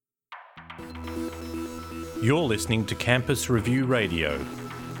You're listening to Campus Review Radio.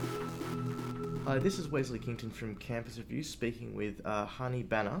 Hi, this is Wesley Kington from Campus Review speaking with Hani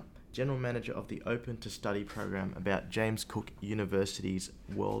Banna, General Manager of the Open to Study program about James Cook University's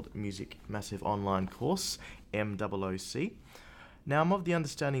World Music Massive Online course, MOOC. Now, I'm of the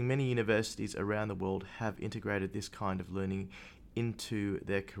understanding many universities around the world have integrated this kind of learning into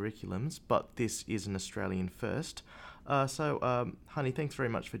their curriculums, but this is an Australian first. Hani, thanks very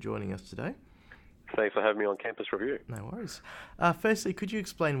much for joining us today. Thanks for having me on Campus Review. No worries. Firstly, could you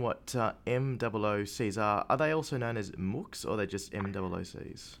explain what MOOCs are? Are they also known as MOOCs, or are they just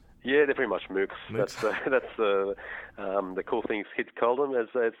MOOCs? Yeah, they're pretty much MOOCs. That's the cool thing kids call them.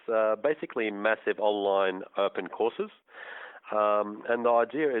 It's basically massive online open courses. And the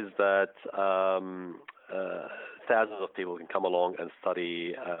idea is that thousands of people can come along and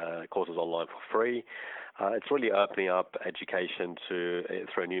study courses online for free. It's really opening up education through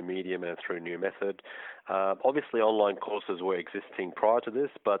a new medium and through a new method. Obviously, online courses were existing prior to this,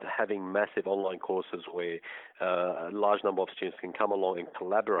 but having massive online courses where a large number of students can come along and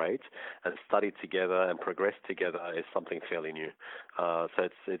collaborate and study together and progress together is something fairly new. So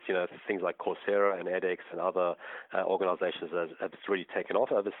it's things like Coursera and edX and other organizations have really taken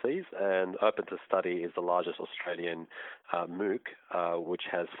off overseas, and Open to Study is the largest Australian MOOC, which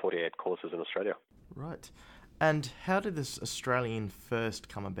has 48 courses in Australia. Right. And how did this Australian first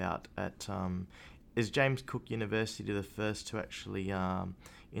come about? Is James Cook University the first to actually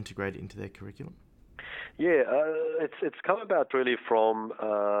integrate it into their curriculum? Yeah, it's come about really from,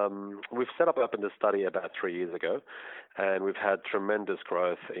 we've set up Open to Study about 3 years ago, and we've had tremendous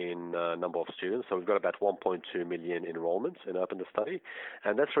growth in number of students. So we've got about 1.2 million enrollments in Open to Study,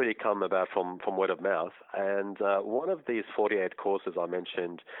 and that's really come about from word of mouth. And one of these 48 courses I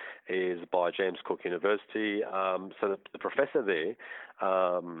mentioned is by James Cook University. So the professor there,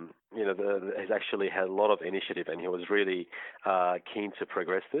 has actually had a lot of initiative, and he was really keen to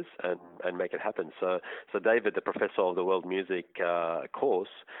progress this and make it happen. So David, the professor of the World Music course,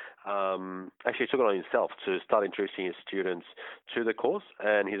 actually took it on himself to start introducing his students to the course,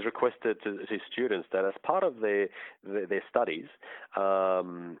 and he's requested to his students that as part of their studies,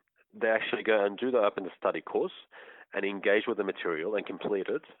 they actually go and do the Open to Study course and engage with the material and complete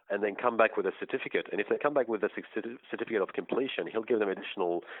it, and then come back with a certificate. And if they come back with a certificate of completion, he'll give them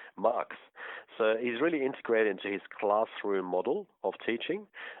additional marks. So he's really integrated into his classroom model of teaching,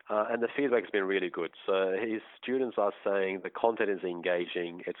 and the feedback's been really good. So his students are saying the content is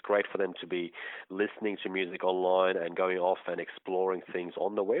engaging. It's great for them to be listening to music online and going off and exploring things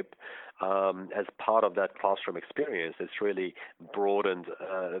on the web. As part of that classroom experience, it's really broadened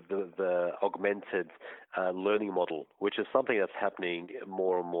the augmented learning model, which is something that's happening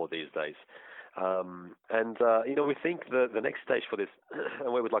more and more these days. We think the next stage for this,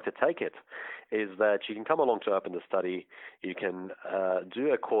 and where we'd like to take it, is that you can come along to Open to Study, you can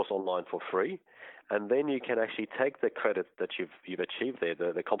do a course online for free, and then you can actually take the credit that you've achieved there, the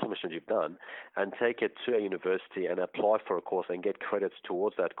accomplishment you've done, and take it to a university and apply for a course and get credits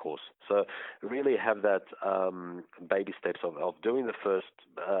towards that course. So really have that baby steps of doing the first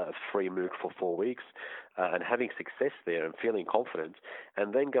free MOOC for 4 weeks and having success there and feeling confident,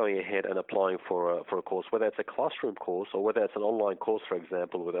 and then going ahead and applying for a course, whether it's a classroom course or whether it's an online course, for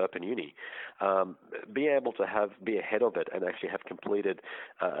example, with Open Uni. Be able to be ahead of it and actually have completed,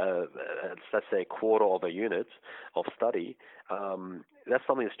 let's say, a quarter of a unit of study. That's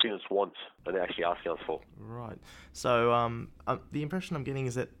something the students want and they're actually asking us for. Right. So the impression I'm getting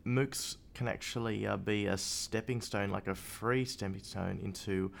is that MOOCs can actually be a stepping stone, like a free stepping stone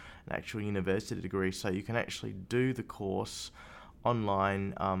into an actual university degree. So you can actually do the course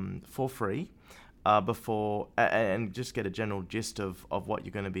online for free before and just get a general gist of what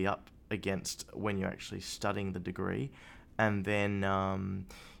you're going to be up against when you're actually studying the degree. And then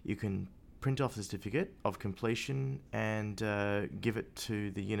you can print off the certificate of completion and give it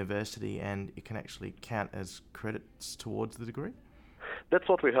to the university, and it can actually count as credits towards the degree. That's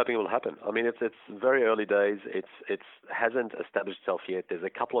what we're hoping will happen. I mean, it's very early days. It hasn't established itself yet. There's a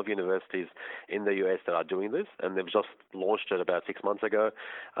couple of universities in the US that are doing this, and they've just launched it about 6 months ago.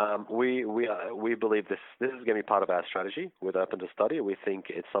 We believe this is going to be part of our strategy with Open to Study. We think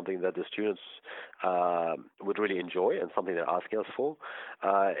it's something that the students would really enjoy and something they're asking us for.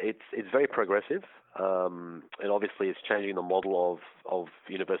 It's very progressive. And obviously it's changing the model of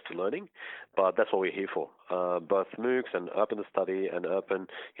university learning, but that's what we're here for. Both MOOCs and Open to Study and Open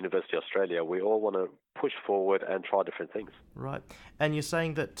University Australia, we all want to push forward and try different things. Right. And you're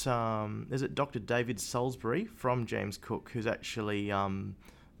saying that, is it Dr. David Salisbury from James Cook who's actually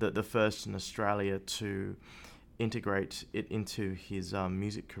the first in Australia to integrate it into his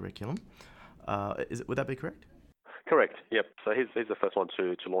music curriculum. Would that be correct? Correct. Yep. So he's the first one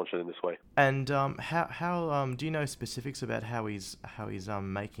to launch it in this way. And how do you know specifics about how he's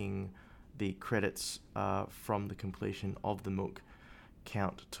making the credits from the completion of the MOOC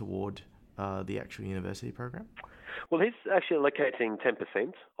count toward the actual university program? Well, he's actually allocating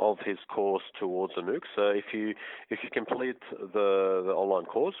 10% of his course towards a MOOC. So if you complete the online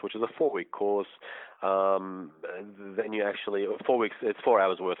course, which is a 4-week course, then you actually 4 weeks. It's 4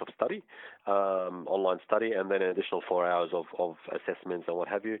 hours worth of study, online study, and then an additional 4 hours of assessments and what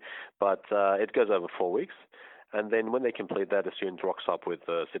have you. But it goes over 4 weeks. And then when they complete that, the student rocks up with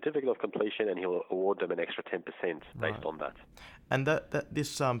a certificate of completion, and he'll award them an extra 10% based on that. And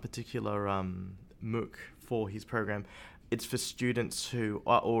this particular MOOC for his program, it's for students who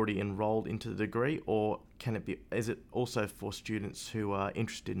are already enrolled into the degree, or is it also for students who are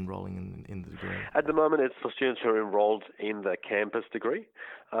interested in enrolling in the degree? At the moment, it's for students who are enrolled in the campus degree.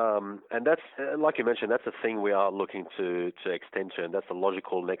 And that's, like you mentioned, that's a thing we are looking to extend to, and that's the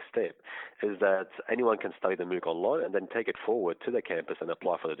logical next step, is that anyone can study the MOOC online and then take it forward to the campus and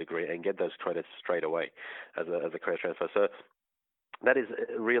apply for the degree and get those credits straight away as a credit transfer. So that is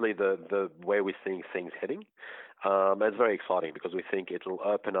really the way we're seeing things heading. It's very exciting because we think it will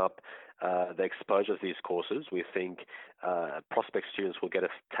open up the exposure of these courses. We think prospect students will get a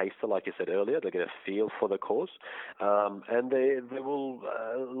taster, like you said earlier. They get a feel for the course, and they will.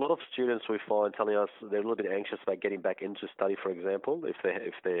 A lot of students we find telling us they're a little bit anxious about getting back into study, for example, if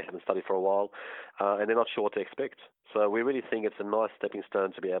they haven't studied for a while, and they're not sure what to expect. So we really think it's a nice stepping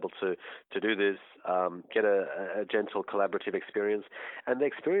stone to be able to do this, get a gentle collaborative experience, and the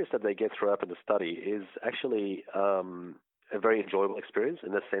experience that they get throughout the study is actually a very enjoyable experience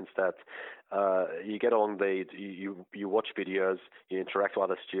in the sense that you get on you watch videos, you interact with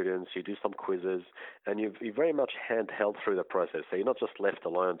other students, you do some quizzes, and you're very much handheld through the process. So you're not just left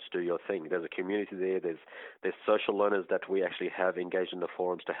alone to do your thing. There's a community there. There's social learners that we actually have engaged in the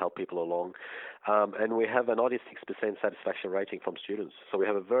forums to help people along, and we have a 96% satisfaction rating from students. So we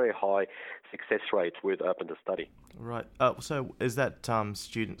have a very high success rate with Open to Study. Right. So is that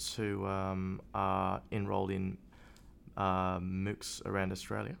students who are enrolled in MOOCs around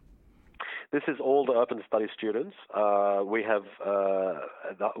Australia? This is all the Open to Study students. We have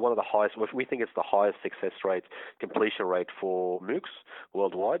one of the highest, we think it's the highest success rate, completion rate for MOOCs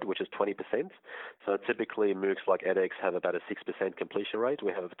worldwide, which is 20%. So typically MOOCs like edX have about a 6% completion rate.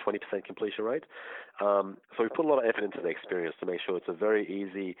 We have a 20% completion rate. So we put a lot of effort into the experience to make sure it's a very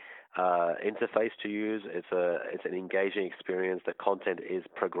easy interface to use. It's an engaging experience. The content is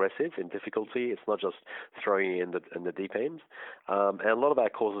progressive in difficulty. It's not just throwing you in the deep end. And a lot of our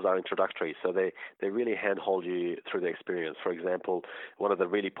courses are introductory, so they really handhold you through the experience. For example, one of the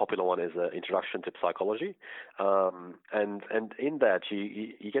really popular one is Introduction to Psychology, and in that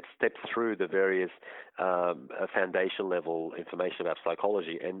you get stepped through the various foundation level information about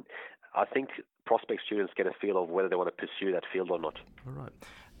psychology, and I think prospect students get a feel of whether they want to pursue that field or not. All right.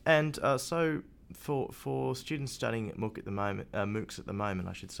 And so for students studying at MOOC at the moment, MOOCs at the moment,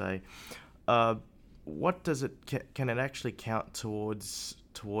 I should say, what does it can it actually count towards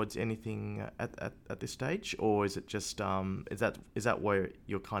anything at this stage, or is it just is that where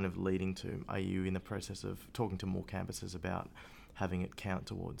you're kind of leading to? Are you in the process of talking to more campuses about having it count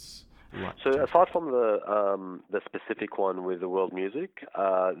towards? So aside from the specific one with the world music,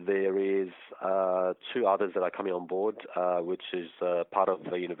 there is 2 others that are coming on board, which is part of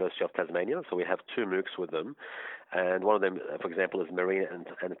the University of Tasmania. So we have 2 MOOCs with them, and one of them, for example, is Marine and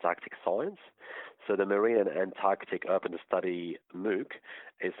Antarctic Science. So the Marine and Antarctic Open to Study MOOC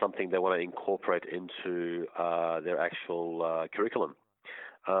is something they want to incorporate into their actual curriculum.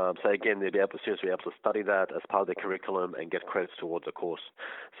 So again, students will be able to study that as part of the curriculum and get credits towards the course.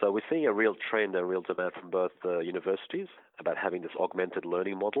 So we're seeing a real trend, a real demand from both universities about having this augmented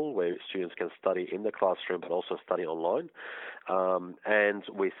learning model where students can study in the classroom but also study online. And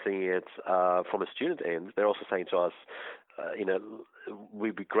we're seeing it from a student end. They're also saying to us,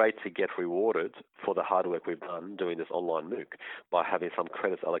 we'd be great to get rewarded for the hard work we've done doing this online MOOC by having some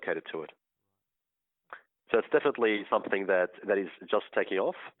credits allocated to it. So it's definitely something that is just taking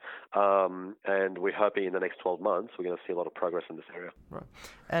off, and we're hoping in the next 12 months we're going to see a lot of progress in this area. Right.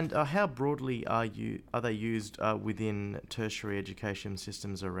 And how broadly are they used within tertiary education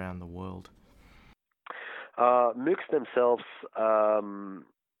systems around the world? MOOCs themselves,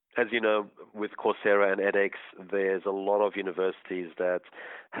 as you know, with Coursera and edX, there's a lot of universities that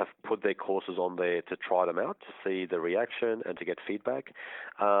have put their courses on there to try them out, to see the reaction and to get feedback.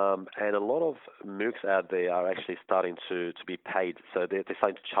 And a lot of MOOCs out there are actually starting to be paid. So they're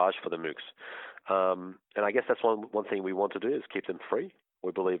starting to charge for the MOOCs. And I guess that's one thing we want to do is keep them free.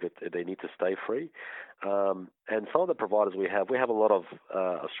 We believe they need to stay free. And some of the providers we have a lot of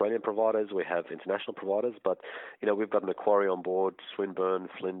Australian providers, we have international providers, but we've got Macquarie on board, Swinburne,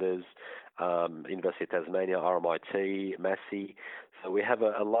 Flinders, University of Tasmania, RMIT, Massey. So we have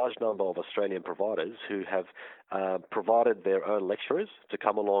a large number of Australian providers who have provided their own lecturers to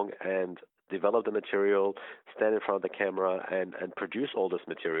come along and develop the material, stand in front of the camera, and produce all this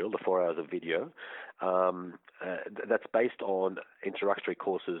material, the 4 hours of video, that's based on introductory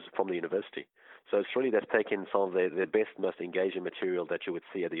courses from the university. So it's really they've taken some of their best, most engaging material that you would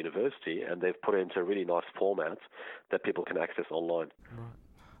see at the university, and they've put it into a really nice format that people can access online. Right.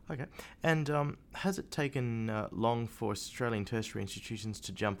 Okay. And has it taken long for Australian tertiary institutions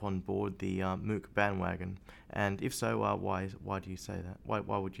to jump on board the MOOC bandwagon? And if so, why do you say that? Why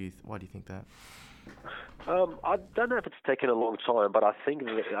do you think that? I don't know if it's taken a long time, but I think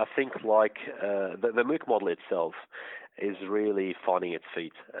like the MOOC model itself is really finding its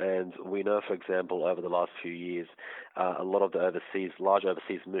feet. And we know, for example, over the last few years, a lot of the large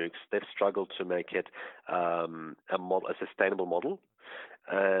overseas MOOCs, they've struggled to make it a sustainable model.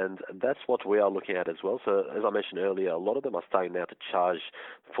 And that's what we are looking at as well. So as I mentioned earlier, a lot of them are starting now to charge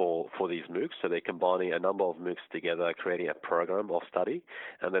for these MOOCs. So they're combining a number of MOOCs together, creating a program of study,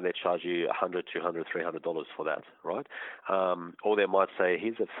 and then they charge you $100, $200, $300 for that, right? Or they might say,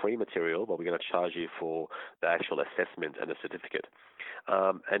 here's a free material, but we're going to charge you for the actual assessment and the certificate.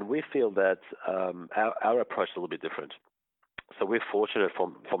 And we feel that our approach is a little bit different. So we're fortunate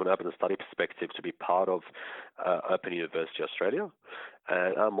from an open study perspective to be part of Open University Australia.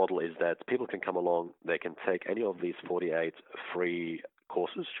 And our model is that people can come along, they can take any of these 48 free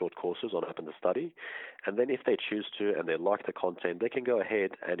courses, short courses on Open to Study, and then if they choose to and they like the content, they can go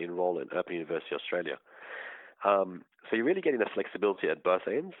ahead and enroll in Open University Australia. So you're really getting the flexibility at both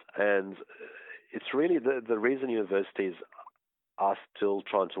ends, and it's really the reason universities are still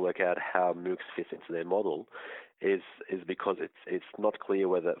trying to work out how MOOCs fit into their model is because it's not clear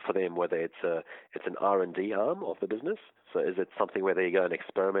whether it's an R&D arm of the business. So is it something where they go and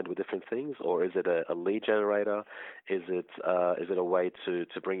experiment with different things, or is it a lead generator? Is it a way to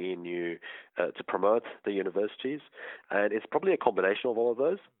bring in new to promote the universities? And it's probably a combination of all of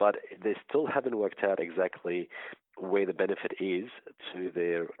those, but they still haven't worked out exactly where the benefit is to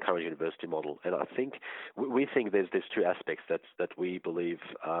their current university model. And I think we think there's two aspects that we believe,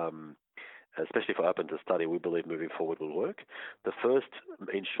 especially for Open to Study, we believe moving forward will work. The first,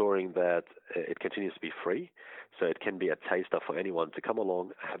 ensuring that it continues to be free, so it can be a taster for anyone to come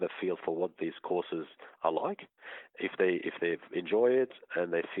along, have a feel for what these courses are like. If they enjoy it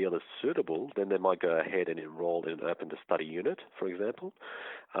and they feel it's suitable, then they might go ahead and enroll in an Open to Study unit, for example.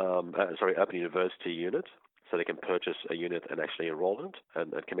 Open University unit. So they can purchase a unit and actually enroll in it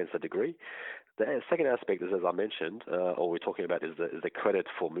and commence a degree. The second aspect is, as I mentioned, or we're talking about, is the credit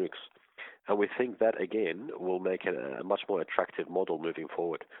for MOOCs. And we think that, again, will make it a much more attractive model moving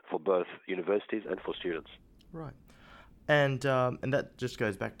forward for both universities and for students. Right. And that just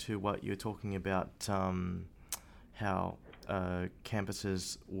goes back to what you were talking about, how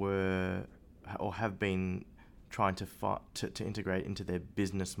campuses were or have been trying to integrate into their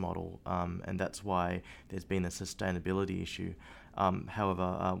business model, and that's why there's been a sustainability issue.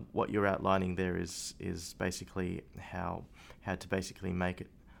 However, what you're outlining there is basically how to basically make it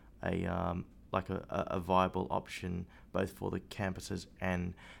a viable option both for the campuses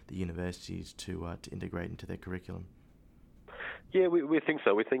and the universities to integrate into their curriculum. Yeah, we think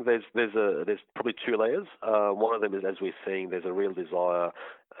so. We think there's probably two layers. One of them is, as we're seeing, there's a real desire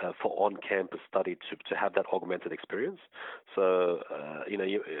for on-campus study to have that augmented experience. So,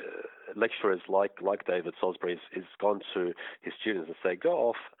 lecturers like David Salisbury has gone to his students and say, go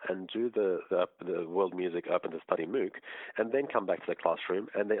off and do the World Music Open to Study MOOC, and then come back to the classroom,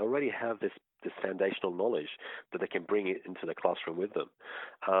 and they already have this foundational knowledge that they can bring into the classroom with them.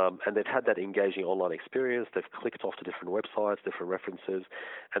 And they've had that engaging online experience. They've clicked off to different websites, different references,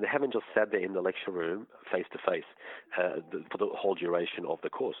 and they haven't just sat there in the lecture room face-to-face for the whole duration of the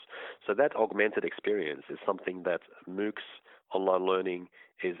course. So that augmented experience is something that MOOCs, online learning,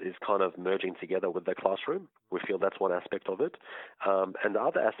 is kind of merging together with the classroom. We feel that's one aspect of it. And the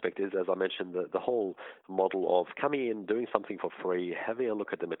other aspect is, as I mentioned, the whole model of coming in, doing something for free, having a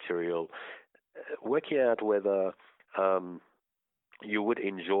look at the material, working out whether you would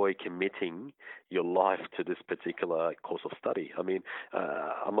enjoy committing your life to this particular course of study. I mean,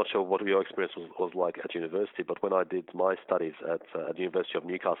 I'm not sure what your experience was like at university, but when I did my studies at the University of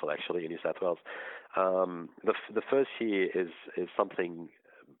Newcastle, actually, in New South Wales, the first year is something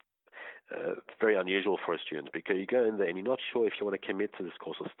very unusual for a student, because you go in there and you're not sure if you want to commit to this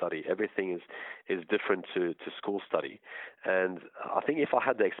course of study. Everything is different to school study. And I think if I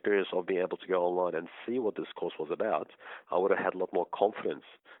had the experience of being able to go online and see what this course was about, I would have had a lot more confidence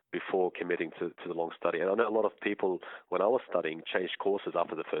before committing to the long study. And I know a lot of people, when I was studying, changed courses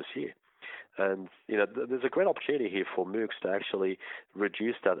after the first year. And there's a great opportunity here for MOOCs to actually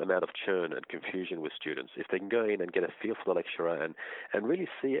reduce that amount of churn and confusion with students. If they can go in and get a feel for the lecturer and really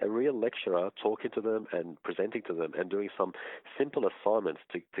see a real lecturer talking to them and presenting to them and doing some simple assignments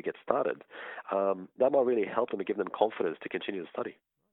to get started, that might really help them and give them confidence to continue to study.